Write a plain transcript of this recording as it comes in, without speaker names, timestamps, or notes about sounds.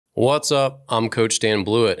What's up? I'm Coach Dan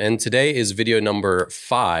Blewett, and today is video number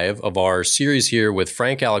 5 of our series here with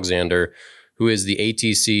Frank Alexander, who is the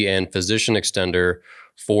ATC and physician extender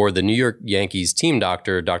for the New York Yankees team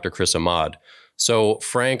doctor, Dr. Chris Ahmad. So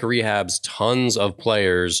Frank rehabs tons of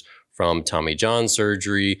players from Tommy John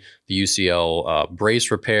surgery, the UCL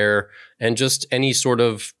brace repair, and just any sort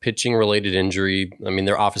of pitching-related injury. I mean,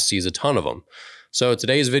 their office sees a ton of them. So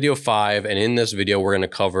today is video 5, and in this video, we're going to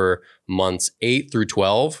cover months 8 through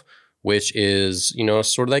 12, which is,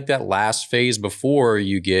 sort of like that last phase before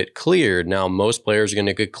you get cleared. Now, most players are going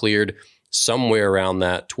to get cleared somewhere around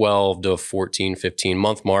that 12 to 14, 15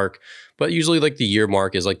 month mark. But usually like the year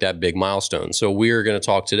mark is like that big milestone. So we're going to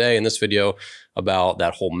talk today in this video about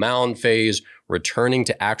that whole mound phase, returning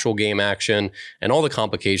to actual game action, and all the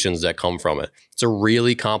complications that come from it. It's a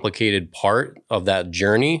really complicated part of that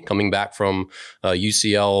journey coming back from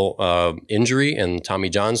UCL injury and Tommy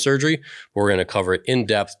John surgery. We're going to cover it in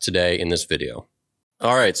depth today in this video.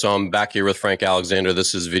 All right, so I'm back here with Frank Alexander.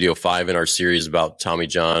 This is video 5 in our series about Tommy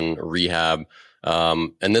John rehab.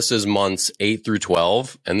 And this is months 8 through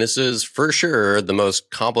 12. And this is for sure the most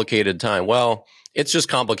complicated time. Well, it's just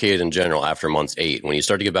complicated in general after months 8. When you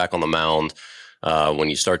start to get back on the mound, when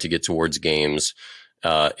you start to get towards games,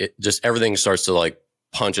 everything starts to like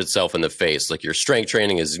punch itself in the face. Like your strength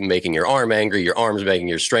training is making your arm angry. Your arm's making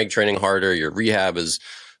your strength training harder. Your rehab is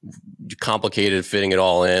complicated, fitting it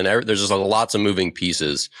all in. There's just lots of moving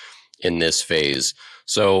pieces in this phase.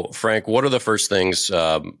 So Frank, what are the first things?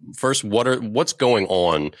 First, what's going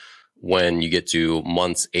on when you get to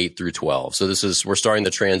months 8 through 12? So we're starting the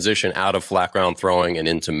transition out of flat ground throwing and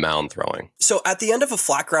into mound throwing. So at the end of a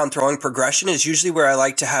flat ground throwing progression is usually where I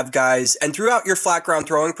like to have guys, and throughout your flat ground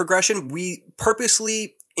throwing progression, we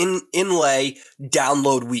purposely inlay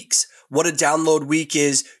download weeks. What a download week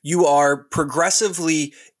is, you are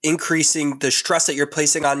progressively increasing the stress that you're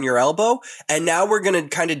placing on your elbow. And now we're going to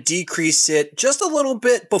kind of decrease it just a little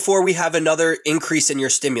bit before we have another increase in your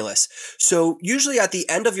stimulus. So usually at the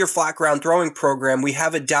end of your flat ground throwing program, we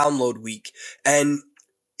have a download week. And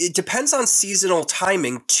it depends on seasonal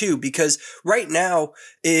timing too, because right now,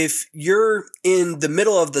 if you're in the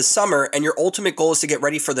middle of the summer and your ultimate goal is to get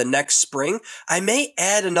ready for the next spring, I may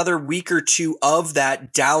add another week or two of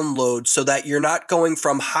that download so that you're not going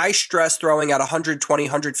from high stress throwing at 120,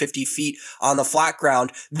 150 feet on the flat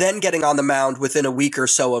ground, then getting on the mound within a week or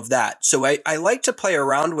so of that. So I like to play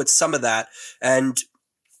around with some of that. And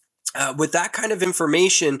with that kind of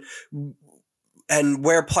information, and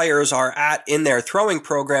where players are at in their throwing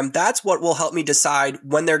program, that's what will help me decide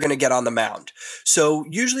when they're going to get on the mound. So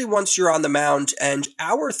usually once you're on the mound, and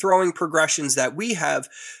our throwing progressions that we have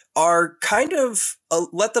are kind of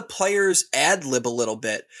let the players ad-lib a little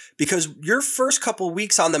bit, because your first couple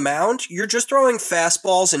weeks on the mound, you're just throwing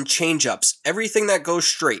fastballs and changeups, everything that goes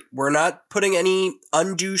straight. We're not putting any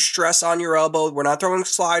undue stress on your elbow. We're not throwing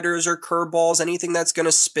sliders or curveballs, anything that's going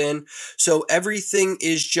to spin. So everything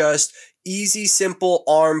is just easy, simple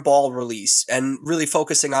arm ball release and really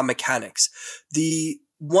focusing on mechanics. The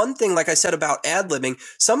one thing, like I said about ad-libbing,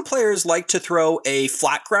 some players like to throw a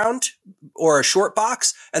flat ground or a short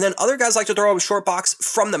box, and then other guys like to throw a short box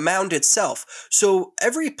from the mound itself. So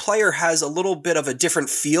every player has a little bit of a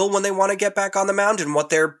different feel when they want to get back on the mound and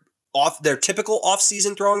what their typical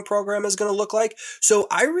off-season throwing program is going to look like. So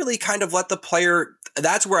I really kind of let the player,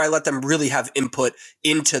 that's where I let them really have input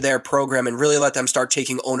into their program and really let them start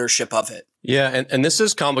taking ownership of it. Yeah, and this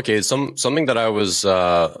is complicated. Something that I was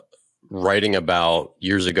writing about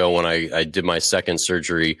years ago when I did my second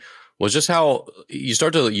surgery was just how you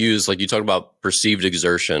start to use, like you talk about perceived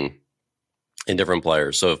exertion in different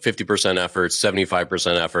players. So 50% effort,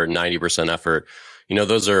 75% effort, 90% effort.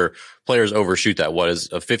 Those are players overshoot that. What is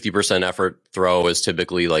a 50% effort throw is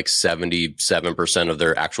typically like 77% of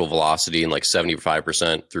their actual velocity, and like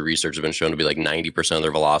 75% through research has been shown to be like 90% of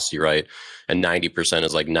their velocity, right? And 90%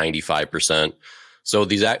 is like 95%. So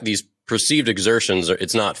these perceived exertions,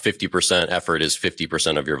 it's not 50% effort is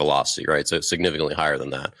 50% of your velocity, right? So it's significantly higher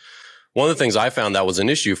than that. One of the things I found that was an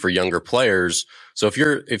issue for younger players. So if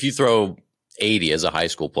you throw 80 as a high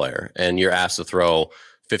school player and you're asked to throw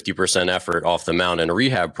 50% effort off the mound in a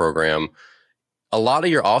rehab program, a lot of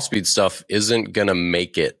your off-speed stuff isn't going to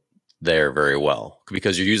make it there very well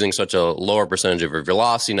because you're using such a lower percentage of your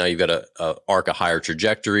velocity. Now you've got to arc a higher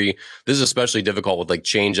trajectory. This is especially difficult with like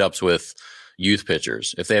change-ups with youth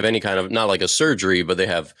pitchers. If they have any kind of, not like a surgery, but they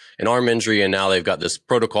have an arm injury and now they've got this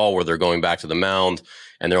protocol where they're going back to the mound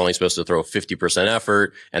and they're only supposed to throw 50%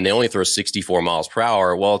 effort and they only throw 64 miles per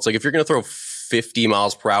hour. Well, it's like if you're going to throw 50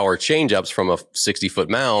 miles per hour change-ups from a 60-foot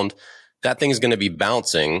mound, that thing's going to be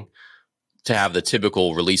bouncing to have the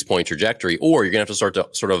typical release point trajectory, or you're gonna have to start to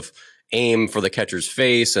sort of aim for the catcher's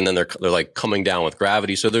face, and then they're like coming down with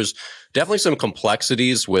gravity. So there's definitely some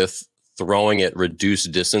complexities with throwing at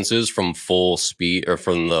reduced distances from full speed, or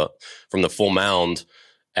from the full mound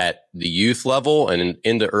at the youth level and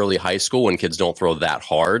into early high school when kids don't throw that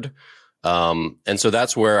hard. And so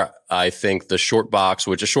that's where I think the short box,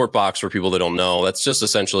 which a short box for people that don't know, that's just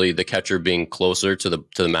essentially the catcher being closer to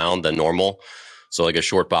the mound than normal. So like a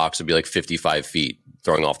short box would be like 55 feet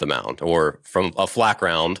throwing off the mound, or from a flat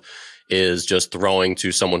ground is just throwing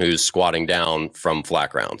to someone who's squatting down from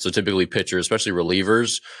flat ground. So typically pitchers, especially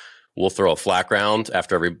relievers, will throw a flat ground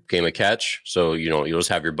after every game of catch. So, you'll just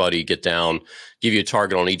have your buddy get down, give you a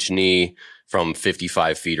target on each knee from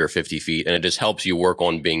 55 feet or 50 feet. And it just helps you work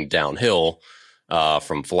on being downhill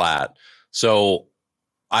from flat. So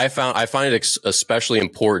I find it especially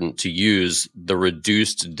important to use the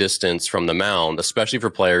reduced distance from the mound, especially for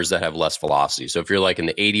players that have less velocity. So if you're like in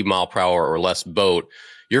the 80 mile per hour or less boat,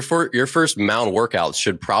 your first mound workouts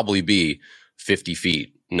should probably be 50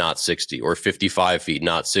 feet, not 60, or 55 feet,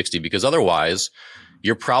 not 60, because otherwise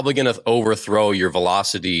you're probably going to overthrow your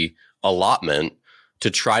velocity allotment to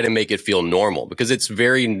try to make it feel normal, because it's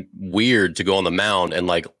very weird to go on the mound and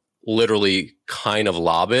like literally kind of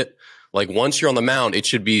lob it. Like once you're on the mound, it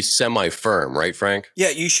should be semi-firm, right, Frank? Yeah,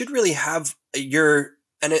 you should really have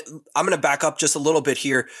I'm going to back up just a little bit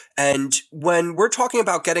here. And when we're talking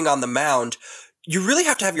about getting on the mound, you really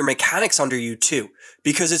have to have your mechanics under you too,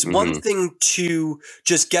 because it's one thing to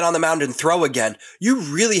just get on the mound and throw again. You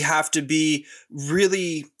really have to be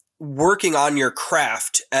really working on your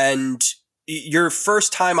craft, and your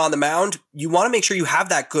first time on the mound, you want to make sure you have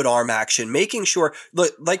that good arm action, making sure,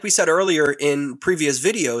 like we said earlier in previous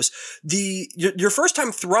videos, your first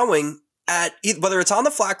time throwing at whether it's on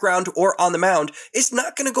the flat ground or on the mound, it's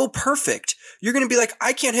not going to go perfect. You're going to be like,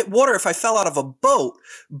 I can't hit water if I fell out of a boat.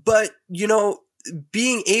 But,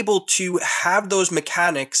 being able to have those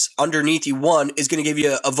mechanics underneath you, one, is going to give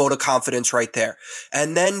you a vote of confidence right there.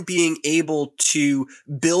 And then being able to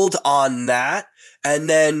build on that, and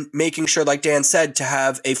then making sure, like Dan said, to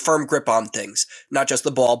have a firm grip on things, not just the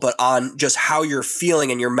ball, but on just how you're feeling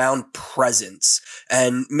and your mound presence,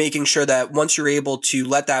 and making sure that once you're able to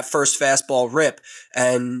let that first fastball rip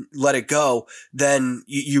and let it go, then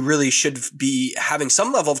you really should be having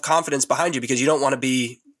some level of confidence behind you, because you don't want to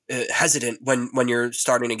be hesitant when you're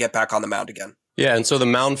starting to get back on the mound again. Yeah, and so the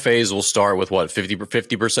mound phase will start with what,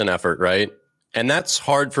 50% effort, right? And that's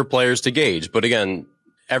hard for players to gauge. But again,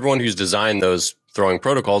 everyone who's designed those throwing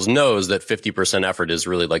protocols knows that 50% effort is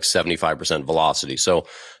really like 75% velocity. So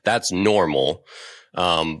that's normal.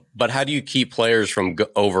 But how do you keep players from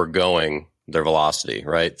overgoing their velocity,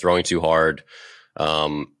 right? Throwing too hard.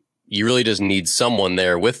 You really just need someone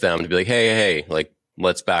there with them to be like, hey, like,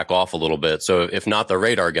 let's back off a little bit. So if not the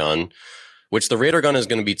radar gun, which the radar gun is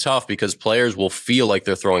going to be tough, because players will feel like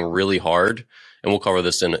they're throwing really hard. And we'll cover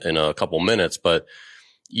this in a couple minutes, but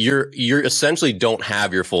you're essentially don't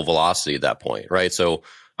have your full velocity at that point, right? So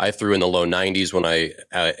I threw in the low 90s when I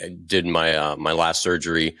did my last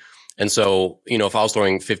surgery. And so, if I was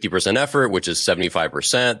throwing 50% effort, which is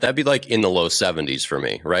 75%, that'd be like in the low 70s for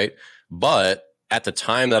me, right? But at the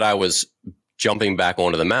time that I was jumping back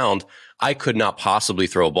onto the mound, I could not possibly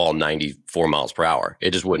throw a ball 94 miles per hour.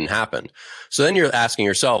 It just wouldn't happen. So then you're asking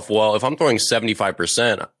yourself, well, if I'm throwing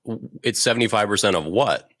 75%, it's 75% of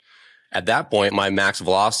what? At that point, my max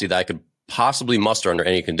velocity that I could possibly muster under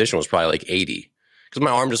any condition was probably like 80, because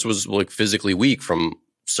my arm just was like physically weak from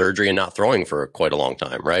surgery and not throwing for quite a long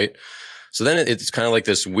time, right? So then it's kind of like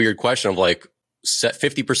this weird question of like, set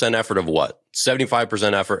 50% effort of what?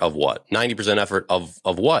 75% effort of what? 90% effort of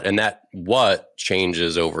what? And that what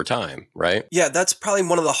changes over time, right? Yeah, that's probably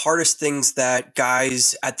one of the hardest things that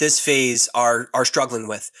guys at this phase are struggling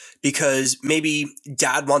with, because maybe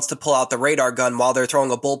dad wants to pull out the radar gun while they're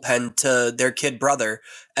throwing a bullpen to their kid brother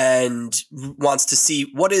and wants to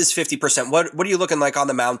see what is 50%. What are you looking like on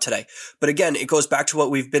the mound today? But again, it goes back to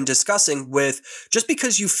what we've been discussing with, just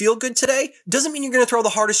because you feel good today doesn't mean you're going to throw the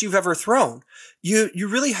hardest you've ever thrown. You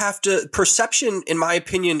really have to, perception, in my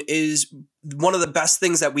opinion, is one of the best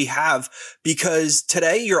things that we have, because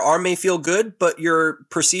today your arm may feel good, but your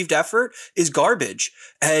perceived effort is garbage.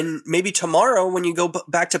 And maybe tomorrow when you go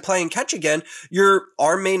back to play and catch again, your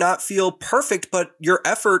arm may not feel perfect, but your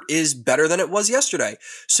effort is better than it was yesterday.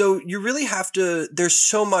 So you really have to, there's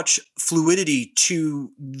so much fluidity to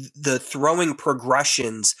the throwing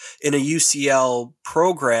progressions in a UCL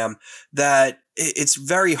program that it's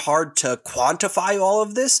very hard to quantify all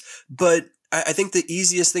of this, but I think the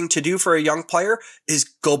easiest thing to do for a young player is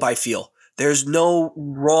go by feel. There's no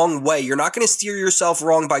wrong way. You're not going to steer yourself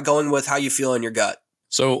wrong by going with how you feel in your gut.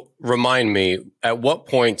 So remind me, at what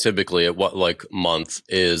point typically, at what like month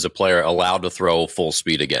is a player allowed to throw full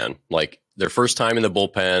speed again? Like their first time in the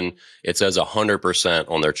bullpen, it says 100%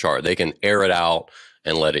 on their chart. They can air it out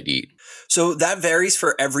and let it eat. So that varies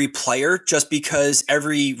for every player just because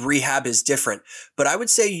every rehab is different. But I would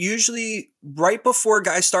say usually right before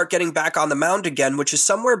guys start getting back on the mound again, which is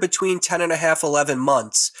somewhere between 10 and a half, 11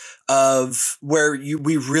 months of where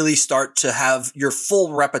we really start to have your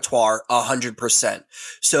full repertoire 100%.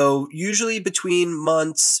 So usually between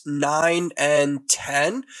months 9 and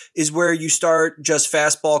 10 is where you start just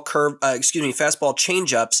fastball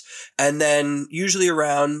changeups. And then usually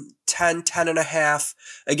around 10 and a half,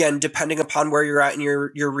 again, depending upon where you're at in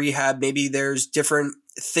your rehab, maybe there's different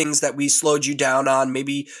things that we slowed you down on.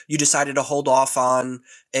 Maybe you decided to hold off on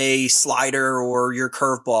a slider or your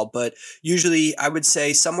curveball, but usually I would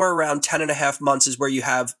say somewhere around 10 and a half months is where you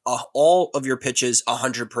have all of your pitches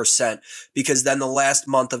 100%, because then the last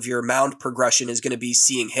month of your mound progression is going to be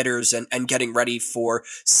seeing hitters and getting ready for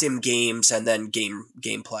sim games and then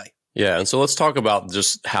gameplay. Yeah. And so let's talk about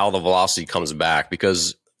just how the velocity comes back,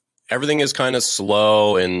 because everything is kind of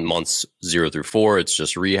slow in months 0 through 4. It's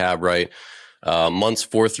just rehab, right? Months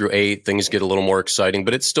 4 through 8, things get a little more exciting,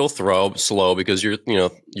 but it's still slow because you're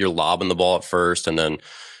lobbing the ball at first and then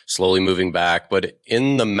slowly moving back. But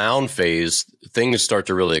in the mound phase, things start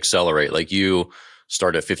to really accelerate. Like you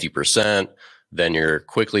start at 50%, then you're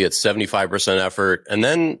quickly at 75% effort. And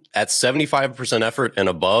then at 75% effort and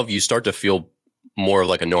above, you start to feel more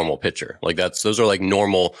like a normal pitcher. Like those are like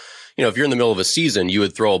normal. If you're in the middle of a season, you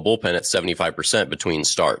would throw a bullpen at 75% between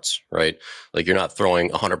starts, right? Like you're not throwing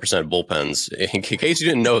 100% bullpens. In case you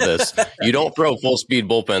didn't know this, you don't throw full speed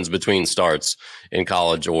bullpens between starts in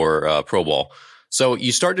college or pro ball. So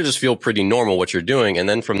you start to just feel pretty normal what you're doing. And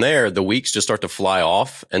then from there, the weeks just start to fly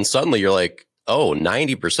off. And suddenly you're like, oh,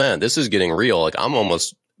 90%, this is getting real. Like I'm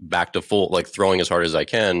almost back to full, like throwing as hard as I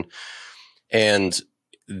can. And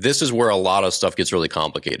this is where a lot of stuff gets really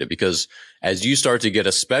complicated, because as you start to get,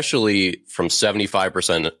 especially from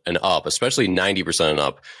 75% and up, especially 90% and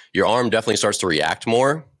up, your arm definitely starts to react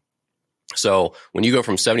more. So when you go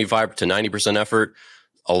from 75 to 90% effort,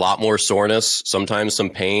 a lot more soreness, sometimes some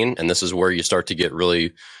pain. And this is where you start to get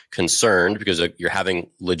really concerned, because you're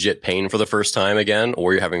having legit pain for the first time again,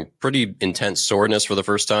 or you're having pretty intense soreness for the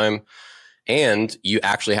first time. And you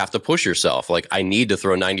actually have to push yourself. Like, I need to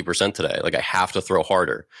throw 90% today. Like, I have to throw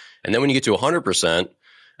harder. And then when you get to 100%,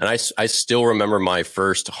 and I still remember my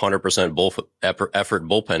first 100% effort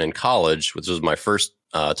bullpen in college, which was my first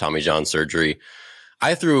Tommy John surgery.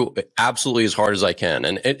 I threw absolutely as hard as I can.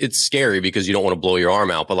 And it's scary because you don't want to blow your arm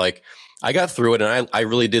out. But like, I got through it, and I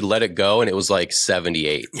really did let it go. And it was like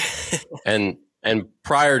 78. And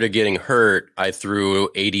prior to getting hurt, I threw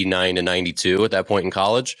 89 to 92 at that point in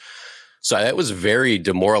college. So that was very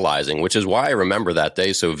demoralizing, which is why I remember that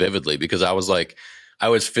day so vividly, because I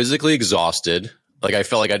was physically exhausted. Like I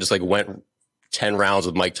felt like I just like went 10 rounds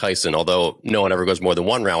with Mike Tyson, although no one ever goes more than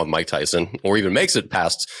one round with Mike Tyson or even makes it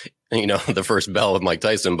past, the first bell with Mike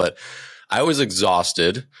Tyson. But I was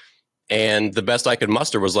exhausted, and the best I could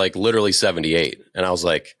muster was like literally 78. And I was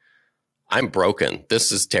like, I'm broken.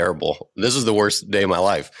 This is terrible. This is the worst day of my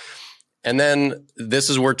life. And then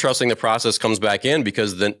this is where trusting the process comes back in,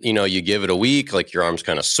 because then, you give it a week, like your arm's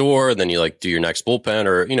kind of sore, and then you like do your next bullpen,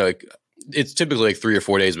 or, it's typically like 3 or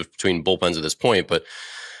 4 days between bullpens at this point. But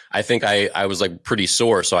I think I was like pretty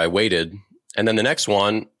sore. So I waited. And then the next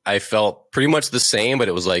one, I felt pretty much the same, but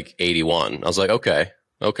it was like 81. I was like, okay.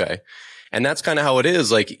 And that's kind of how it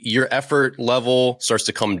is. Like your effort level starts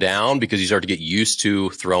to come down because you start to get used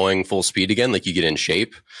to throwing full speed again. Like you get in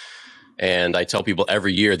shape. And I tell people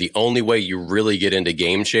every year, the only way you really get into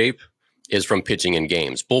game shape is from pitching in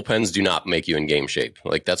games. Bullpens do not make you in game shape.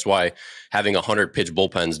 Like that's why having 100 pitch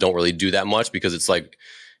bullpens don't really do that much, because it's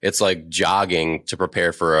like jogging to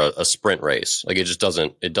prepare for a sprint race. Like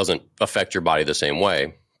it doesn't affect your body the same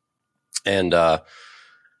way. And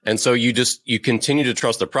so you continue to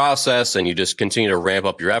trust the process, and you just continue to ramp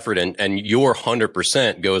up your effort, and your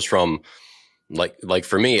 100% goes from like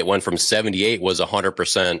for me, it went from 78 was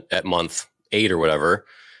 100% at month 8 or whatever.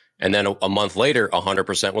 And then a month later,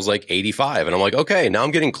 100% was like 85. And I'm like, okay, now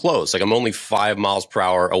I'm getting close. Like I'm only 5 miles per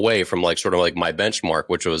hour away from like sort of like my benchmark,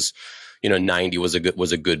 which was, 90 was a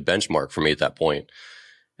good benchmark for me at that point.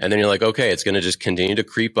 And then you're like, okay, it's going to just continue to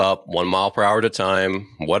creep up 1 mile per hour at a time,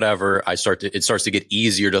 whatever. It starts to get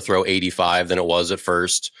easier to throw 85 than it was at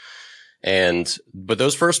first. But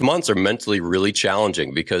those first months are mentally really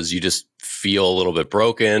challenging because you just feel a little bit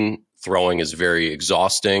broken. Throwing is very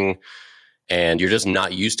exhausting. and you're just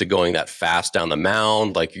not used to going that fast down the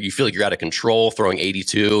mound. Like you feel like you're out of control throwing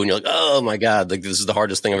 82 and you're like, oh my God, like this is the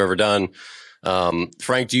hardest thing I've ever done.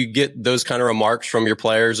 Frank, do you get those kind of remarks from your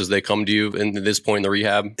players as they come to you in this point in the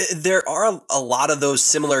rehab? There are a lot of those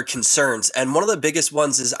similar concerns. And one of the biggest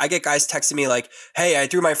ones is I get guys texting me like, hey, I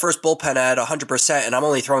threw my first bullpen at 100% and I'm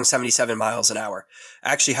only throwing 77 miles an hour.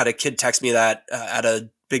 I actually had a kid text me that at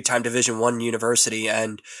a big time Division I university,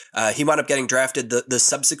 and he wound up getting drafted the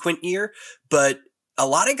subsequent year. But a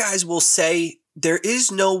lot of guys will say there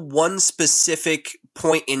is no one specific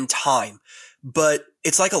point in time, but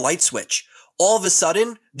it's like a light switch. All of a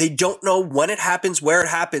sudden, they don't know when it happens, where it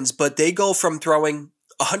happens, but they go from throwing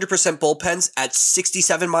 100% bullpens at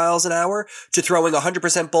 67 miles an hour to throwing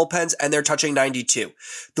 100% bullpens and they're touching 92.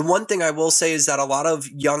 The one thing I will say is that a lot of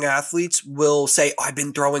young athletes will say, oh, I've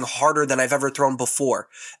been throwing harder than I've ever thrown before.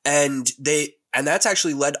 And that's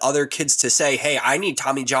actually led other kids to say, hey, I need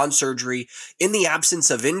Tommy John surgery in the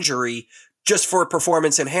absence of injury just for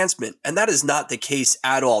performance enhancement. And that is not the case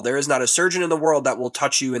at all. There is not a surgeon in the world that will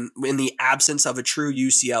touch you in the absence of a true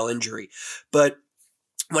UCL injury. But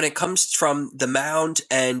when it comes from the mound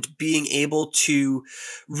and being able to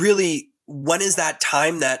really, when is that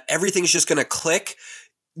time that everything's just going to click?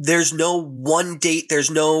 There's no one date. There's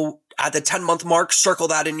no, at the 10-month mark, circle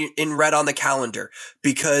that in red on the calendar,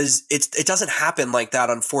 because it doesn't happen like that,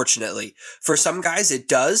 unfortunately. For some guys, it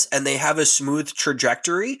does, and they have a smooth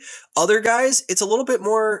trajectory. Other guys, it's a little bit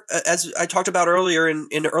more, as I talked about earlier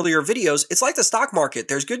in earlier videos, it's like the stock market.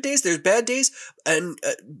 There's good days, there's bad days. And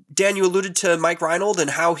Dan, you alluded to Mike Reinold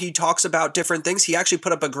and how he talks about different things. He actually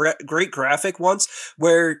put up a great graphic once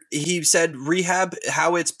where he said rehab,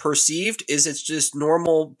 how it's perceived is it's just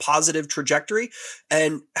normal positive trajectory,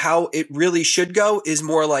 and how it really should go is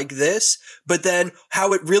more like this. But then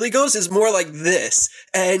how it really goes is more like this.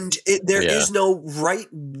 And there is no right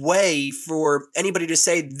way for anybody to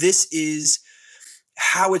say this is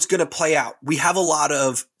how it's going to play out. We have a lot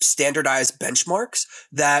of standardized benchmarks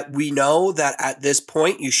that we know that at this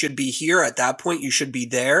point you should be here, at that point you should be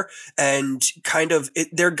there, and kind of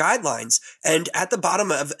they're guidelines. And at the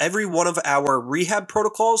bottom of every one of our rehab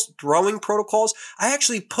protocols, throwing protocols, I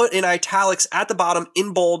actually put in italics at the bottom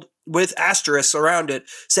in bold with asterisks around it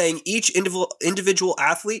saying each individual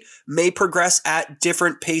athlete may progress at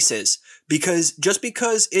different paces, because just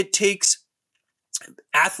because it takes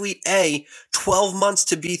athlete A 12 months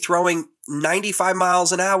to be throwing 95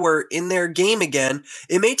 miles an hour in their game again,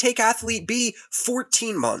 it may take athlete B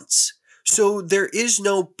 14 months. So there is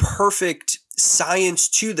no perfect science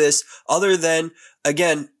to this other than,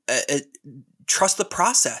 again, trust the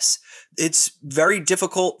process. It's very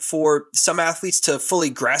difficult for some athletes to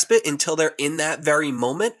fully grasp it until they're in that very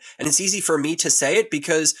moment. And it's easy for me to say it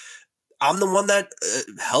because I'm the one that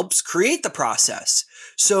helps create the process.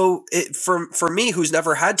 So for me, who's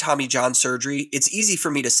never had Tommy John surgery, it's easy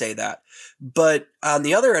for me to say that. But on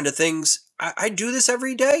the other end of things, I do this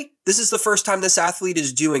every day. This is the first time this athlete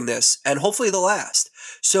is doing this, and hopefully the last.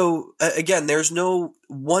 So again, there's no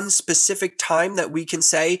one specific time that we can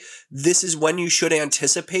say this is when you should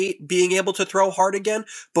anticipate being able to throw hard again.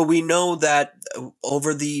 But we know that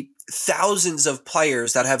over the thousands of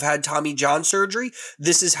players that have had Tommy John surgery,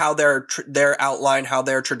 this is how their outline, how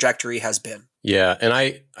their trajectory has been. Yeah, and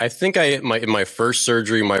I think in my first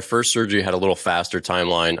surgery had a little faster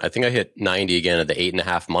timeline. I think I hit 90 again at the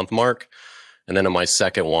 8.5 month mark. And then in my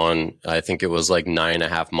second one, I think it was like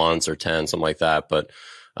 9.5 months or 10, something like that. But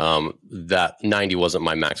that 90 wasn't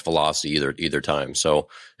my max velocity either time. So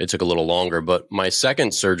it took a little longer. But my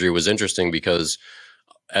second surgery was interesting because,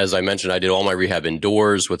 as I mentioned, I did all my rehab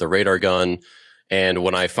indoors with a radar gun. And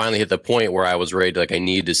when I finally hit the point where I was ready to, like, I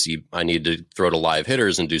need to throw to live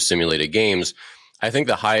hitters and do simulated games, I think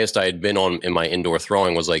the highest I had been on in my indoor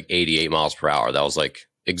throwing was like 88 miles per hour. That was like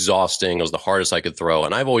exhausting. It was the hardest I could throw.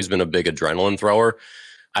 And I've always been a big adrenaline thrower.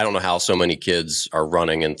 I don't know how so many kids are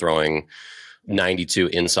running and throwing 92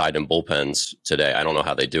 inside in bullpens today. I don't know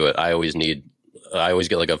how they do it. I always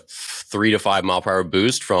get like a 3 to 5 mile per hour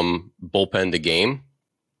boost from bullpen to game.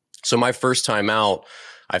 So my first time out,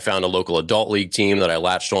 I found a local adult league team that I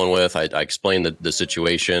latched on with. I explained the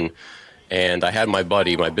situation, and I had my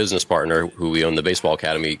buddy, my business partner, who we own the baseball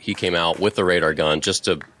academy. He came out with the radar gun just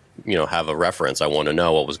to, have a reference. I wanted to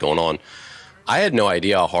know what was going on. I had no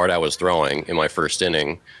idea how hard I was throwing in my first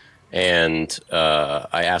inning, and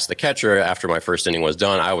I asked the catcher after my first inning was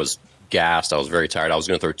done. I was gassed. I was very tired. I was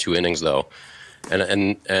going to throw 2 innings though.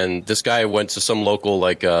 And this guy went to some local,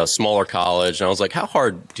 smaller college. And I was like, how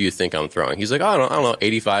hard do you think I'm throwing? He's like, I don't know,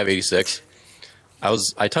 85, 86.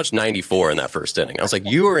 I touched 94 in that first inning. I was like,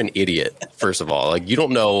 you are an idiot, first of all. Like, you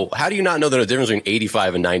don't know, how do you not know the difference between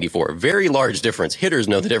 85 and 94? Very large difference. Hitters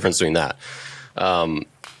know the difference between that.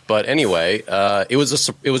 But anyway, it was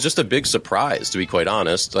just a big surprise, to be quite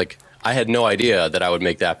honest. Like, I had no idea that I would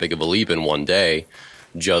make that big of a leap in one day,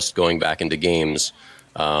 just going back into games,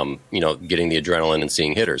 getting the adrenaline and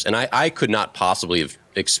seeing hitters. And I could not possibly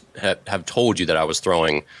have told you that I was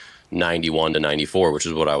throwing 91 to 94, which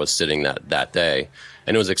is what I was sitting that day.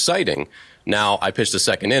 And it was exciting. Now I pitched the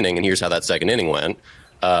second inning, and here's how that second inning went.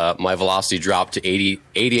 My velocity dropped to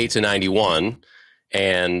 88 to 91,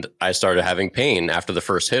 and I started having pain after the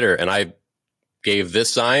first hitter, and I gave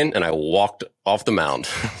this sign and I walked off the mound.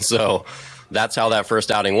 So that's how that first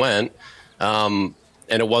outing went. And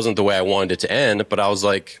it wasn't the way I wanted it to end, but I was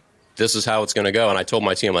like, this is how it's going to go. And I told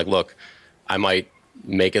my team, like, look, I might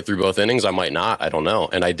make it through both innings. I might not. I don't know.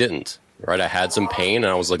 And I didn't, right? I had some pain,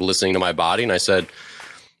 and I was like listening to my body, and I said,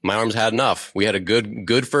 my arms had enough. We had a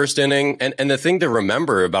good first inning. And the thing to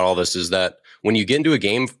remember about all this is that when you get into a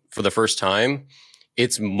game for the first time,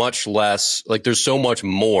 it's much less, like, there's so much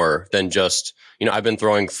more than just, I've been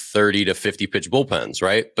throwing 30 to 50 pitch bullpens,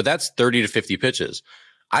 right? But that's 30 to 50 pitches.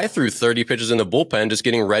 I threw 30 pitches in the bullpen just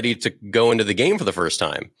getting ready to go into the game for the first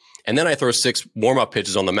time. And then I throw 6 warm-up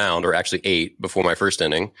pitches on the mound, or actually 8 before my first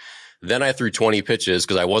inning. Then I threw 20 pitches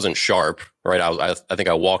because I wasn't sharp, right? I think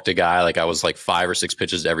I walked a guy, like I was like 5 or 6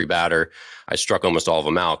 pitches to every batter. I struck almost all of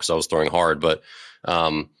them out because I was throwing hard. But,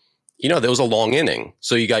 there was a long inning.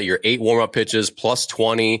 So you got your 8 warm-up pitches plus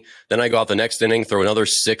 20. Then I go out the next inning, throw another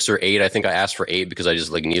 6 or 8. I think I asked for 8 because I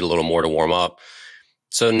just need a little more to warm up.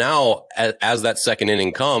 So now, as that second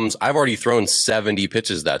inning comes, I've already thrown 70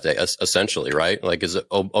 pitches that day, essentially, right? Like, is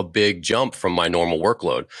a big jump from my normal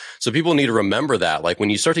workload. So people need to remember that. Like, when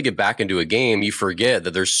you start to get back into a game, you forget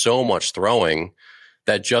that there's so much throwing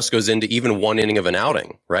that just goes into even one inning of an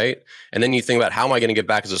outing, right? And then you think about, how am I going to get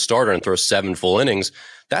back as a starter and throw 7 full innings?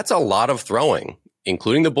 That's a lot of throwing,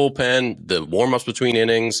 including the bullpen, the warm-ups between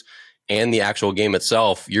innings, and the actual game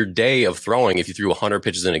itself. Your day of throwing, if you threw 100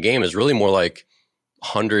 pitches in a game, is really more like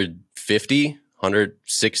 150,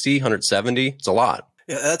 160, 170. It's a lot.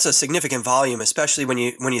 Yeah, that's a significant volume, especially when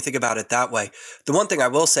you think about it that way. The one thing I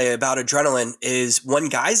will say about adrenaline is when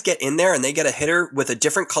guys get in there and they get a hitter with a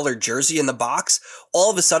different colored jersey in the box, all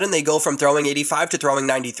of a sudden they go from throwing 85 to throwing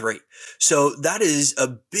 93. So that is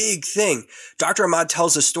a big thing. Dr. Ahmad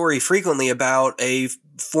tells a story frequently about a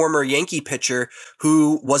former Yankee pitcher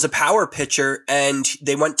who was a power pitcher, and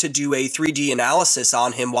they went to do a 3D analysis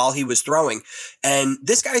on him while he was throwing. And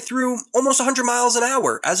this guy threw almost 100 miles an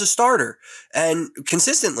hour as a starter and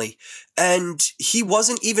consistently. And he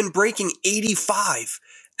wasn't even breaking 85.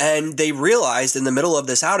 And they realized in the middle of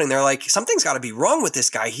this outing, they're like, something's got to be wrong with this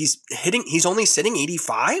guy. He's only sitting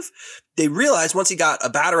 85. They realized once he got a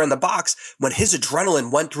batter in the box, when his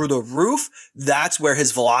adrenaline went through the roof, that's where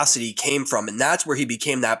his velocity came from. And that's where he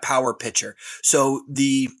became that power pitcher. So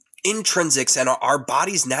the intrinsics and our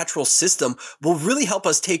body's natural system will really help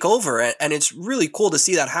us take over. And it's really cool to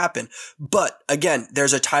see that happen. But again,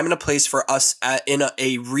 there's a time and a place for us in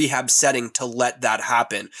a rehab setting to let that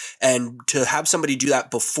happen. And to have somebody do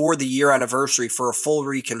that before the year anniversary for a full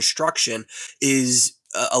reconstruction is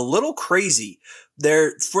a little crazy.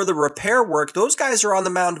 For the repair work, those guys are on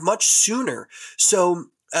the mound much sooner. So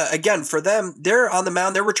again, for them, they're on the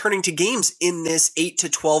mound. They're returning to games in this 8 to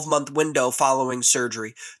 12 month window following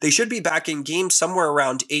surgery. They should be back in games somewhere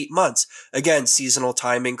around 8 months. Again, seasonal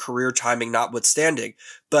timing, career timing notwithstanding.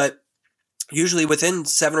 But usually within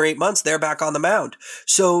 7 or 8 months, they're back on the mound.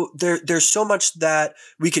 So there's so much that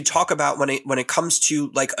we could talk about when it comes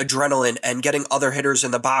to like adrenaline and getting other hitters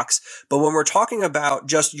in the box. But when we're talking about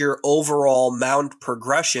just your overall mound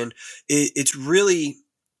progression, it's really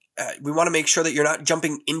we want to make sure that you're not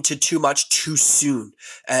jumping into too much too soon.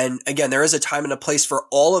 And again, there is a time and a place for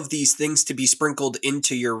all of these things to be sprinkled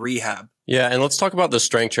into your rehab. Yeah, and let's talk about the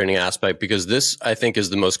strength training aspect, because this, I think,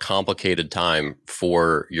 is the most complicated time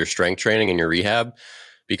for your strength training and your rehab,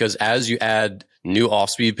 because as you add new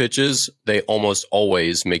off-speed pitches, they almost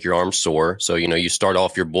always make your arms sore. So, you start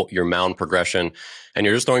off your mound progression and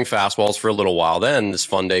you're just throwing fastballs for a little while. Then this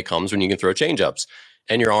fun day comes when you can throw changeups.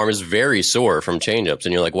 And your arm is very sore from changeups.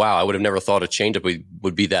 And you're like, wow, I would have never thought a changeup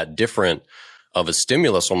would be that different of a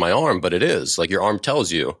stimulus on my arm, but it is. Like, your arm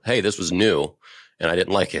tells you, hey, this was new and I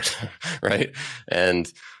didn't like it, right?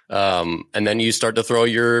 And then you start to throw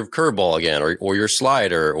your curveball again or your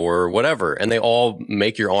slider or whatever, and they all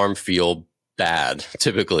make your arm feel bad,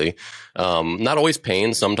 typically. Not always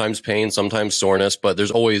pain, sometimes soreness, but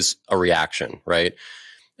there's always a reaction, right?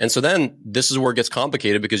 And so then this is where it gets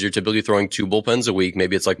complicated because you're typically throwing 2 bullpens a week.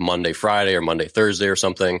 Maybe it's like Monday, Friday or Monday, Thursday or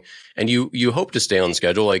something. And you hope to stay on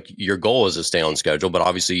schedule. Like your goal is to stay on schedule, but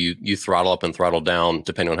obviously you throttle up and throttle down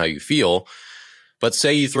depending on how you feel. But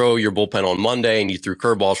say you throw your bullpen on Monday and you threw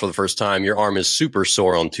curveballs for the first time, your arm is super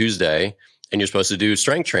sore on Tuesday and you're supposed to do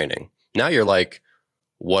strength training. Now you're like,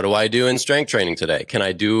 what do I do in strength training today? Can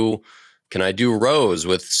I do rows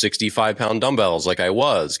with 65-pound dumbbells like I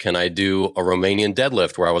was? Can I do a Romanian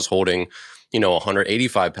deadlift where I was holding,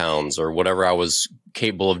 185 pounds or whatever I was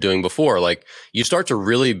capable of doing before? Like you start to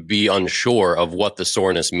really be unsure of what the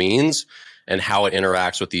soreness means and how it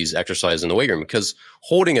interacts with these exercises in the weight room. Because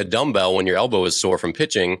holding a dumbbell when your elbow is sore from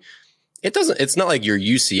pitching, it's not like your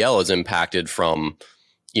UCL is impacted from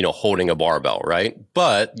holding a barbell, right?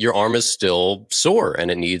 But your arm is still sore and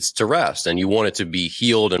it needs to rest and you want it to be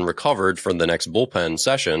healed and recovered for the next bullpen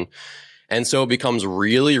session. And so it becomes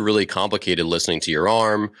really, really complicated listening to your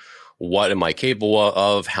arm. What am I capable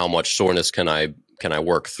of? How much soreness can I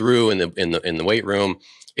work through in the weight room?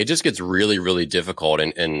 It just gets really, really difficult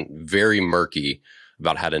and very murky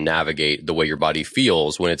about how to navigate the way your body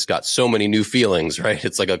feels when it's got so many new feelings, right?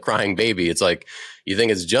 It's like a crying baby. It's like you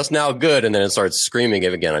think it's just now good and then it starts screaming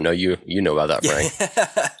again. I know you know about that,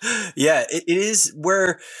 Frank. Yeah, it is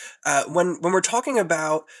where when we're talking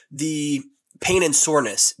about the pain and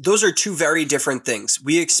soreness, those are 2 very different things.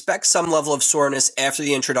 We expect some level of soreness after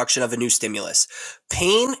the introduction of a new stimulus.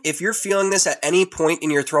 Pain, if you're feeling this at any point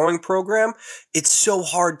in your throwing program, it's so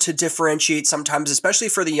hard to differentiate sometimes, especially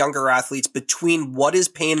for the younger athletes, between what is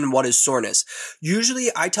pain and what is soreness. Usually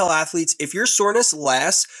I tell athletes, if your soreness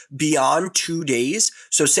lasts beyond 2 days,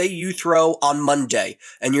 so say you throw on Monday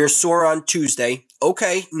and you're sore on Tuesday,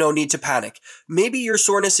 okay, no need to panic. Maybe your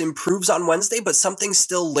soreness improves on Wednesday, but something's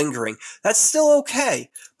still lingering. That's still okay.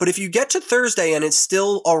 But if you get to Thursday and it's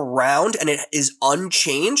still around and it is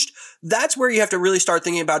unchanged, that's where you have to really start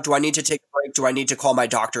thinking about, do I need to take a break? Do I need to call my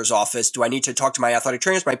doctor's office? Do I need to talk to my athletic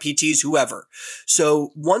trainers, my PTs, whoever?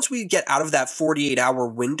 So once we get out of that 48-hour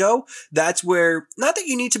window, that's where, not that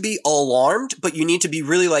you need to be alarmed, but you need to be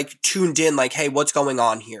really like tuned in, like, hey, what's going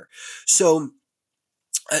on here? So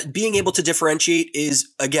being able to differentiate is,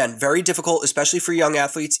 again, very difficult, especially for young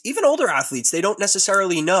athletes. Even older athletes, they don't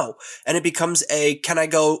necessarily know. And it becomes a, can I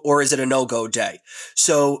go or is it a no-go day?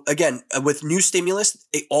 So again, with new stimulus,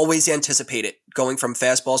 they always anticipate it. Going from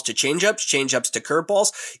fastballs to changeups to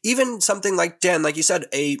curveballs, even something like, Dan, like you said,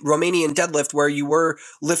 a Romanian deadlift where you were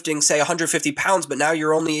lifting, say, 150 pounds, but now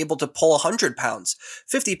you're only able to pull 100 pounds.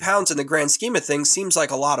 50 pounds in the grand scheme of things seems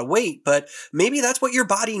like a lot of weight, but maybe that's what your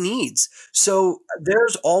body needs. So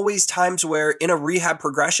there's always times where in a rehab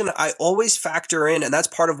progression, I always factor in, and that's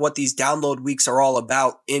part of what these download weeks are all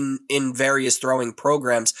about in various throwing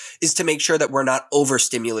programs, is to make sure that we're not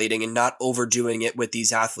overstimulating and not overdoing it with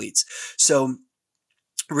these athletes. So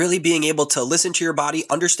really being able to listen to your body,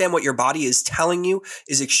 understand what your body is telling you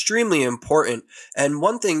is extremely important. And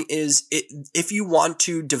one thing is, if you want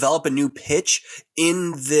to develop a new pitch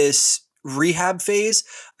in this rehab phase,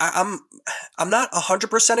 I'm not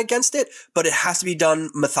 100% against it, but it has to be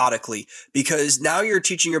done methodically, because now you're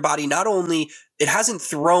teaching your body not only it hasn't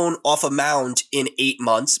thrown off a mound in 8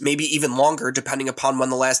 months, maybe even longer, depending upon when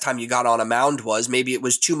the last time you got on a mound was. Maybe it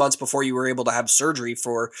was 2 months before you were able to have surgery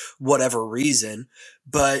for whatever reason.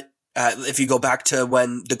 But if you go back to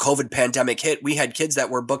when the COVID pandemic hit, we had kids that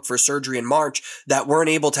were booked for surgery in March that weren't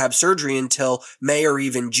able to have surgery until May or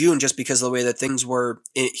even June, just because of the way that things were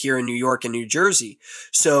here in New York and New Jersey.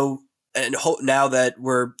 So, and now that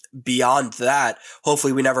we're beyond that,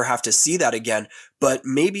 hopefully we never have to see that again. But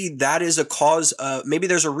maybe that is a cause, maybe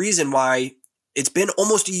there's a reason why it's been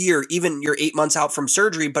almost a year, even you're 8 months out from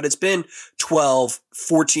surgery, but it's been 12,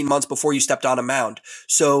 14 months before you stepped on a mound.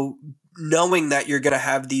 So knowing that you're going to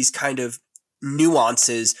have these kind of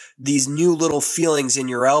nuances, these new little feelings in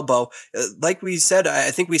your elbow, like we said,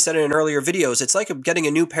 I think we said it in earlier videos, it's like getting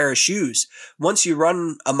a new pair of shoes. Once you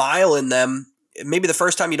run a mile in them, maybe the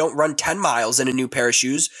first time you don't run 10 miles in a new pair of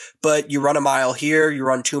shoes, but you run a mile here, you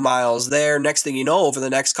run 2 miles there. Next thing you know, over the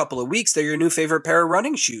next couple of weeks, they're your new favorite pair of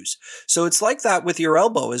running shoes. So it's like that with your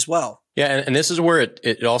elbow as well. Yeah. And this is where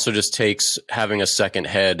it also just takes having a second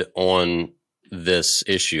head on this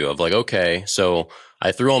issue of like, okay, so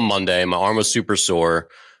I threw on Monday, my arm was super sore.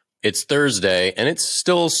 It's Thursday and it's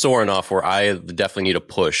still sore enough where I definitely need to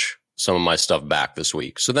push some of my stuff back this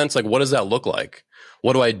week. So then it's like, what does that look like?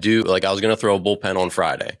 What do I do? Like I was going to throw a bullpen on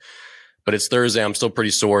Friday, but it's Thursday. I'm still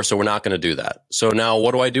pretty sore. So we're not going to do that. So now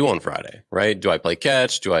what do I do on Friday? Right? Do I play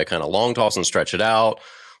catch? Do I kind of long toss and stretch it out?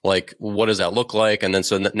 Like, what does that look like? And then,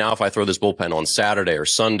 so now if I throw this bullpen on Saturday or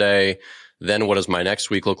Sunday, Then what does my next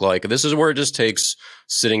week look like? This is where it just takes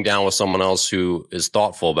sitting down with someone else who is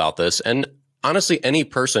thoughtful about this. And honestly, any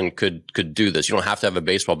person could do this. You don't have to have a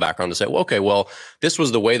baseball background to say, well, okay, well, this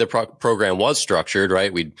was the way the program was structured,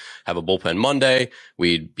 right? We'd have a bullpen Monday.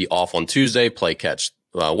 We'd be off on Tuesday, play catch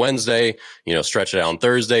Wednesday, stretch it out on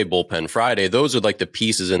Thursday, bullpen Friday. Those are like the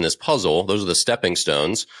pieces in this puzzle. Those are the stepping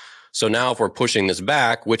stones. So now if we're pushing this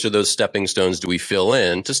back, which of those stepping stones do we fill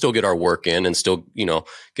in to still get our work in and still,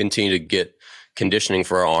 continue to get conditioning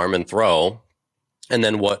for our arm and throw? And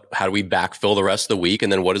then how do we backfill the rest of the week? And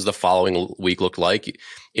then what does the following week look like?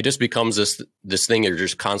 It just becomes this thing you're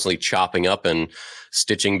just constantly chopping up and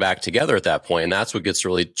stitching back together at that point. And that's what gets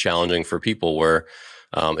really challenging for people where,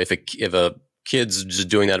 if a kid's just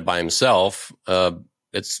doing that by himself,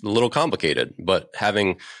 it's a little complicated, but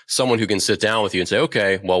having someone who can sit down with you and say,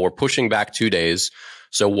 okay, well, we're pushing back 2 days.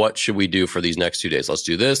 So what should we do for these next 2 days? Let's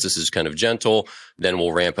do this. This is kind of gentle. Then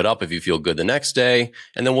we'll ramp it up if you feel good the next day.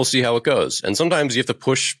 And then we'll see how it goes. And sometimes you have to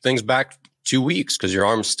push things back 2 weeks because your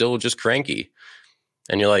arm's still just cranky.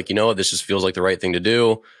 And you're like, this just feels like the right thing to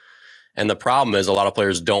do. And the problem is a lot of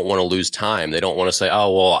players don't want to lose time. They don't want to say,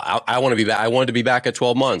 oh, well, I want to be back. I wanted to be back at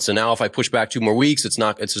 12 months. And now if I push back 2 more weeks, it's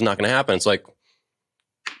just not going to happen. It's like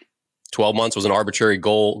 12 months was an arbitrary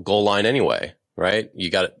goal line anyway, right?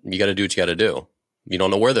 You got to do what you got to do. You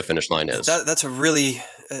don't know where the finish line is. That's a really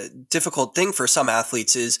difficult thing for some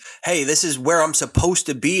athletes is, hey, this is where I'm supposed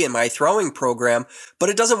to be in my throwing program, but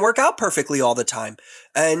it doesn't work out perfectly all the time.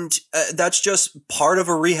 And that's just part of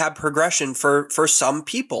a rehab progression for some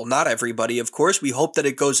people, not everybody, of course. We hope that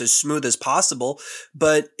it goes as smooth as possible.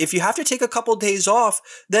 But if you have to take a couple days off,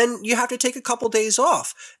 then you have to take a couple days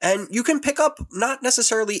off. And you can pick up not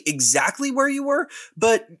necessarily exactly where you were,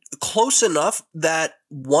 but close enough that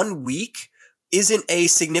 1 week isn't a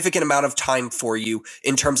significant amount of time for you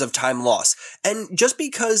in terms of time loss. And just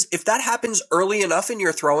because if that happens early enough in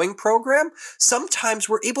your throwing program, sometimes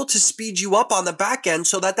we're able to speed you up on the back end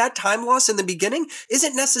so that time loss in the beginning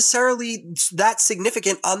isn't necessarily that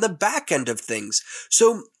significant on the back end of things.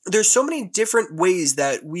 So there's so many different ways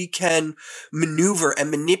that we can maneuver and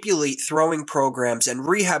manipulate throwing programs and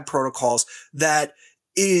rehab protocols that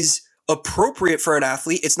is appropriate for an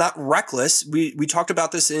athlete. It's not reckless. We talked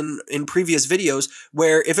about this in previous videos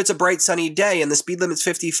where if it's a bright sunny day and the speed limit's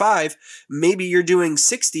 55, maybe you're doing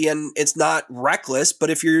 60 and it's not reckless. But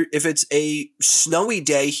if it's a snowy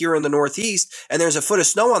day here in the Northeast and there's a foot of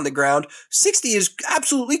snow on the ground, 60 is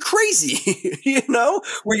absolutely crazy,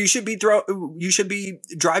 where you should be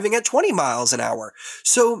driving at 20 miles an hour.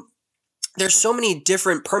 So there's so many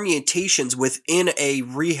different permutations within a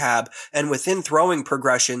rehab and within throwing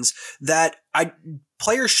progressions that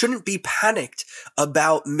players shouldn't be panicked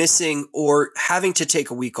about missing or having to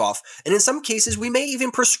take a week off. And in some cases, we may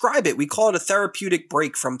even prescribe it. We call it a therapeutic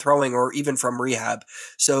break from throwing or even from rehab.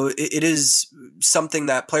 So it is something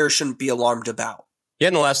that players shouldn't be alarmed about. Yeah,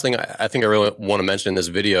 and the last thing I think I really want to mention in this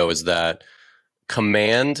video is that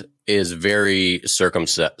command is very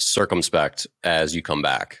circumspect as you come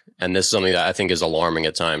back. And this is something that I think is alarming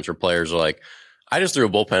at times where players are like, I just threw a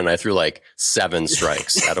bullpen and I threw like 7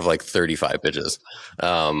 strikes out of like 35 pitches.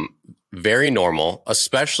 Very normal,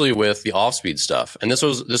 especially with the off-speed stuff. And this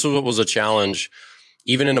was what was a challenge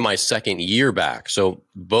even into my second year back. So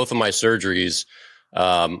both of my surgeries,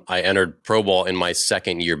 I entered pro ball in my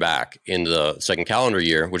second year back in the second calendar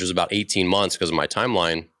year, which is about 18 months because of my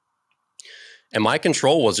timeline. And my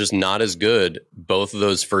control was just not as good both of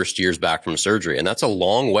those first years back from surgery. And that's a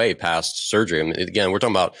long way past surgery. I mean, again, we're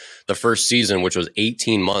talking about the first season, which was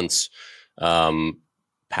 18 months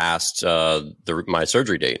past my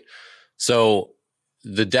surgery date. So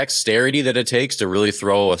the dexterity that it takes to really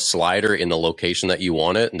throw a slider in the location that you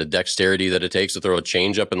want it, and the dexterity that it takes to throw a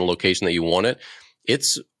changeup in the location that you want it,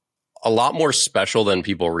 it's a lot more special than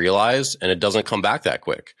people realize, and it doesn't come back that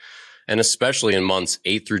quick. And especially in months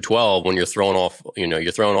 8 through 12, when you're throwing off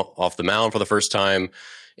the mound for the first time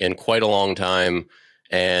in quite a long time,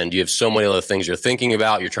 and you have so many other things you're thinking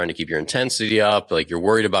about. You're trying to keep your intensity up, like you're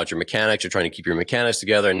worried about your mechanics. You're trying to keep your mechanics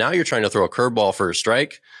together, and now you're trying to throw a curveball for a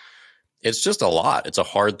strike. It's just a lot. It's a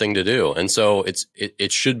hard thing to do, and so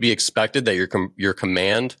it should be expected that your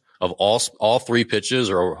command of all 3 pitches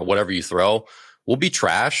or whatever you throw will be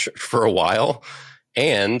trash for a while.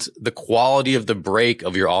 And the quality of the break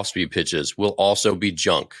of your off-speed pitches will also be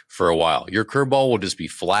junk for a while. Your curveball will just be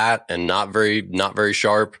flat and not very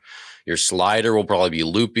sharp. Your slider will probably be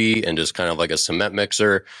loopy and just kind of like a cement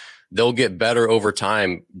mixer. They'll get better over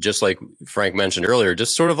time, just like Frank mentioned earlier,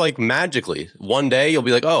 just sort of like magically. One day you'll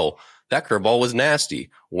be like, oh, that curveball was nasty.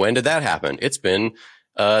 When did that happen? It's been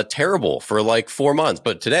terrible for like 4 months.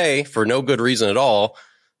 But today, for no good reason at all,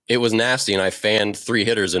 it was nasty, and I fanned 3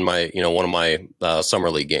 hitters in my, one of my summer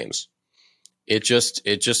league games. It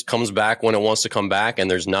just comes back when it wants to come back,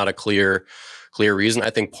 and there's not a clear reason. I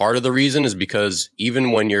think part of the reason is because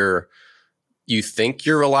even when you think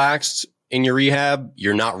you're relaxed in your rehab,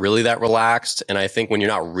 you're not really that relaxed. And I think when you're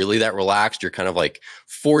not really that relaxed, you're kind of like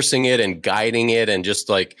forcing it and guiding it, and just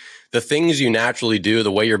like the things you naturally do,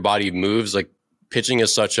 the way your body moves, like pitching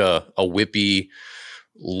is such a whippy,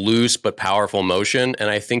 loose but powerful motion. And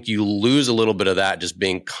I think you lose a little bit of that just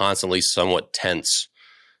being constantly somewhat tense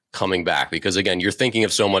coming back, because again, you're thinking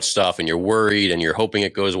of so much stuff and you're worried and you're hoping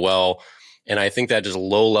it goes well. And I think that just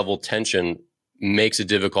low level tension makes it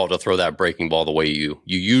difficult to throw that breaking ball the way you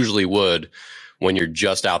usually would when you're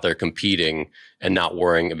just out there competing and not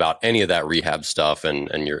worrying about any of that rehab stuff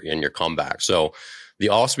and your comeback. So the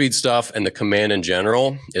off-speed stuff and the command in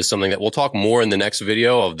general is something that we'll talk more in the next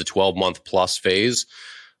video of the 12-month plus phase.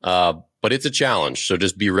 But it's a challenge. So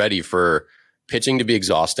just be ready for pitching to be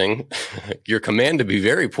exhausting, your command to be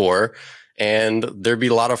very poor, and there'd be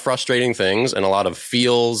a lot of frustrating things and a lot of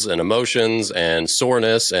feels and emotions and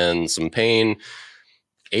soreness and some pain.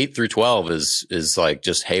 8 through 12 is like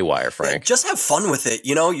just haywire, Frank. Yeah, just have fun with it.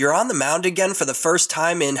 You're on the mound again for the first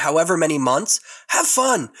time in however many months. Have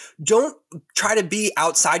fun. Don't try to be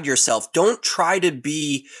outside yourself. Don't try to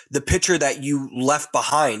be the pitcher that you left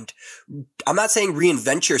behind. I'm not saying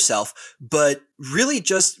reinvent yourself, but really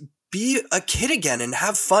just be a kid again and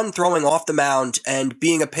have fun throwing off the mound and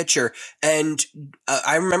being a pitcher. And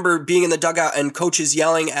I remember being in the dugout and coaches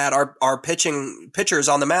yelling at our pitchers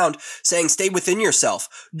on the mound saying, stay within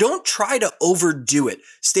yourself. Don't try to overdo it.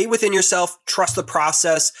 Stay within yourself, trust the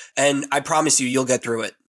process, and I promise you'll get through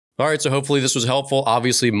it. All right, so hopefully this was helpful.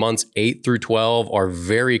 Obviously, months 8 through 12 are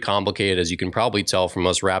very complicated, as you can probably tell from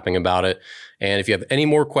us rapping about it. And if you have any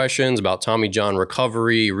more questions about Tommy John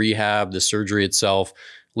recovery, rehab, the surgery itself,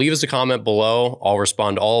 leave us a comment below. I'll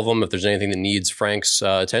respond to all of them. If there's anything that needs Frank's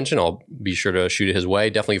attention, I'll be sure to shoot it his way.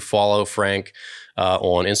 Definitely follow Frank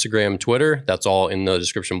on Instagram, Twitter. That's all in the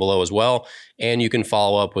description below as well. And you can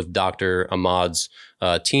follow up with Dr. Ahmad's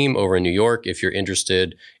team over in New York if you're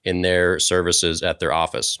interested in their services at their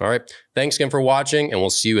office. All right. Thanks again for watching, and we'll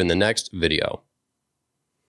see you in the next video.